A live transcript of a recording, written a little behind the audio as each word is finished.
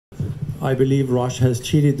I believe Roche has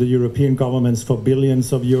cheated the European governments for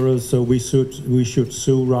billions of euros, so we should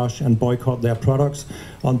sue Roche and boycott their products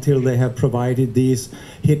until they have provided these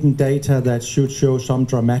hidden data that should show some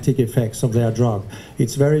dramatic effects of their drug.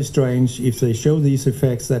 It's very strange if they show these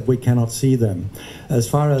effects that we cannot see them. As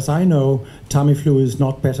far as I know, Tamiflu is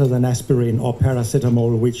not better than aspirin or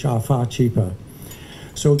paracetamol, which are far cheaper.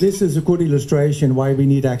 So this is a good illustration why we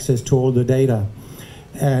need access to all the data.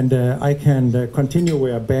 And I can continue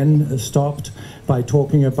where Ben stopped by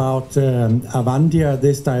talking about Avandia,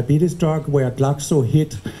 this diabetes drug, where Glaxo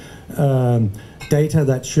hit data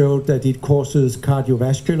that showed that it causes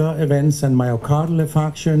cardiovascular events and myocardial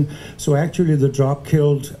infarction. So actually the drug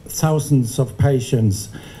killed thousands of patients,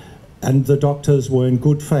 and the doctors were in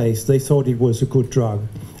good faith. They thought it was a good drug.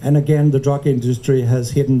 And again, the drug industry has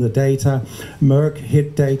hidden the data. Merck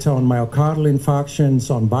hid data on myocardial infarctions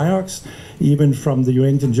on Vioxx, even from the New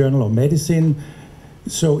England Journal of Medicine.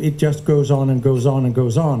 So it just goes on and goes on and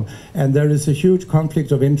goes on. And there is a huge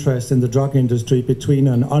conflict of interest in the drug industry between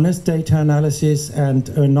an honest data analysis and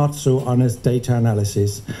a not so honest data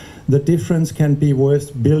analysis. The difference can be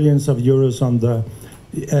worth billions of euros on the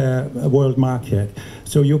world market.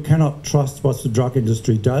 So you cannot trust what the drug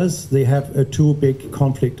industry does. They have a too big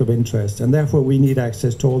conflict of interest, and therefore we need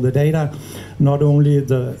access to all the data, not only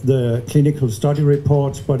the clinical study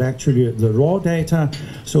reports, but actually the raw data,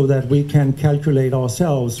 so that we can calculate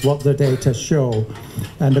ourselves what the data show.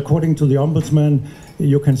 And according to the Ombudsman,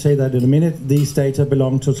 you can say that in a minute, these data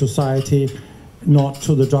belong to society, not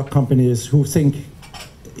to the drug companies who think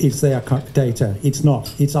it's their data. It's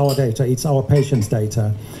not. It's our data. It's our patients'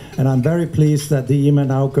 data. And I'm very pleased that the EMA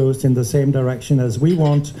now goes in the same direction as we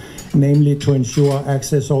want, namely to ensure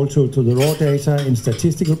access also to the raw data in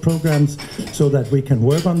statistical programs so that we can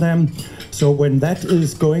work on them. So when that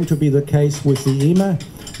is going to be the case with the EMA,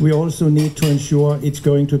 we also need to ensure it's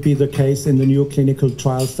going to be the case in the new clinical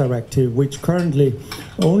trials directive, which currently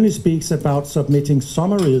only speaks about submitting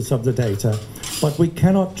summaries of the data. But we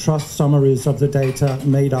cannot trust summaries of the data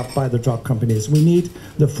made up by the drug companies. We need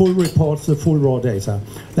the full reports, the full raw data.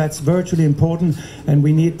 That's virtually important, and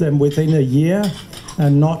we need them within a year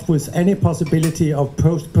and not with any possibility of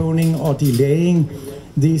postponing or delaying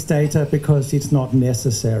these data because it's not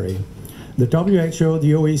necessary. The WHO,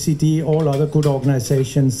 the OECD, all other good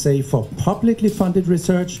organizations say for publicly funded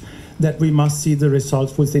research that we must see the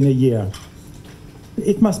results within a year.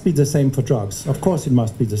 It must be the same for drugs. Of course it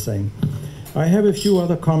must be the same. I have a few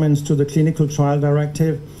other comments to the clinical trial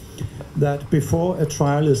directive, that before a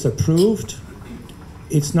trial is approved,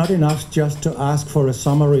 it's not enough just to ask for a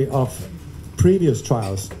summary of previous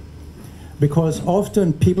trials. Because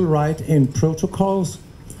often people write in protocols,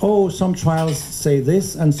 oh, some trials say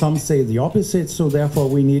this and some say the opposite, so therefore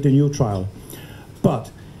we need a new trial.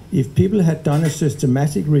 But if people had done a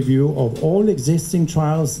systematic review of all existing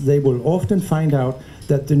trials, they will often find out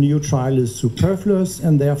that the new trial is superfluous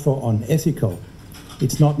and therefore unethical.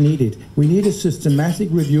 It's not needed. We need a systematic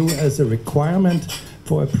review as a requirement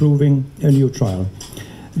for approving a new trial.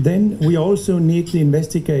 Then we also need the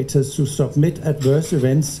investigators to submit adverse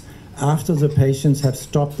events after the patients have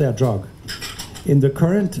stopped their drug. In the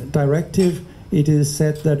current directive, it is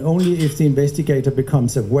said that only if the investigator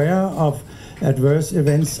becomes aware of adverse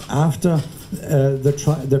events after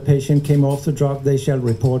the patient came off the drug, they shall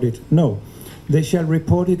report it. No. They shall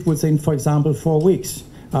report it within, for example, 4 weeks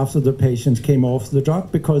after the patient came off the drug,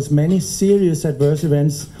 because many serious adverse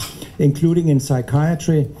events, including in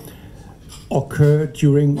psychiatry, occur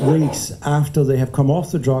during weeks after they have come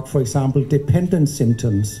off the drug, for example, dependent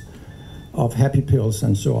symptoms of happy pills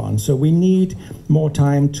and so on. So we need more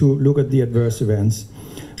time to look at the adverse events.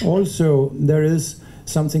 Also, there is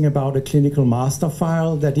something about a clinical master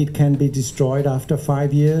file, that it can be destroyed after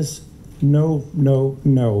 5 years. No, no,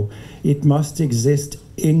 no. It must exist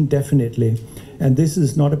indefinitely. And this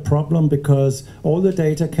is not a problem because all the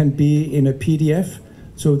data can be in a PDF.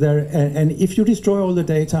 So and if you destroy all the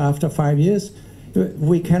data after 5 years,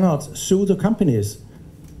 we cannot sue the companies.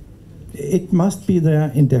 It must be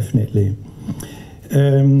there indefinitely.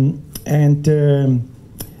 And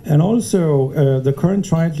also, the current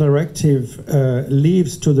trial directive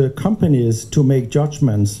leaves to the companies to make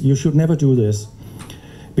judgments. You should never do this,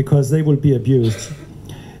 because they will be abused.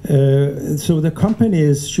 So the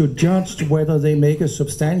companies should judge whether they make a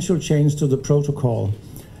substantial change to the protocol.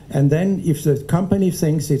 And then if the company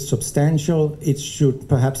thinks it's substantial, it should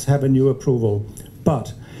perhaps have a new approval.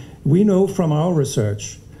 But we know from our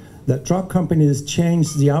research that drug companies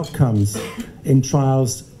change the outcomes in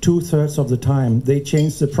trials 2/3 of the time. They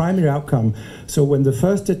change the primary outcome. So when the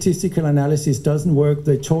first statistical analysis doesn't work,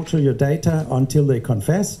 they torture your data until they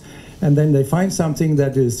confess. and then they find something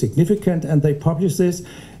that is significant and they publish this,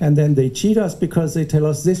 and then they cheat us because they tell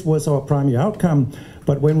us this was our primary outcome,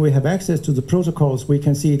 but when we have access to the protocols, we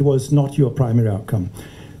can see it was not your primary outcome.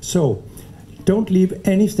 So don't leave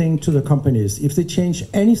anything to the companies. If they change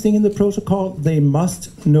anything in the protocol, they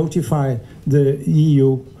must notify the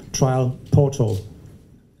EU trial portal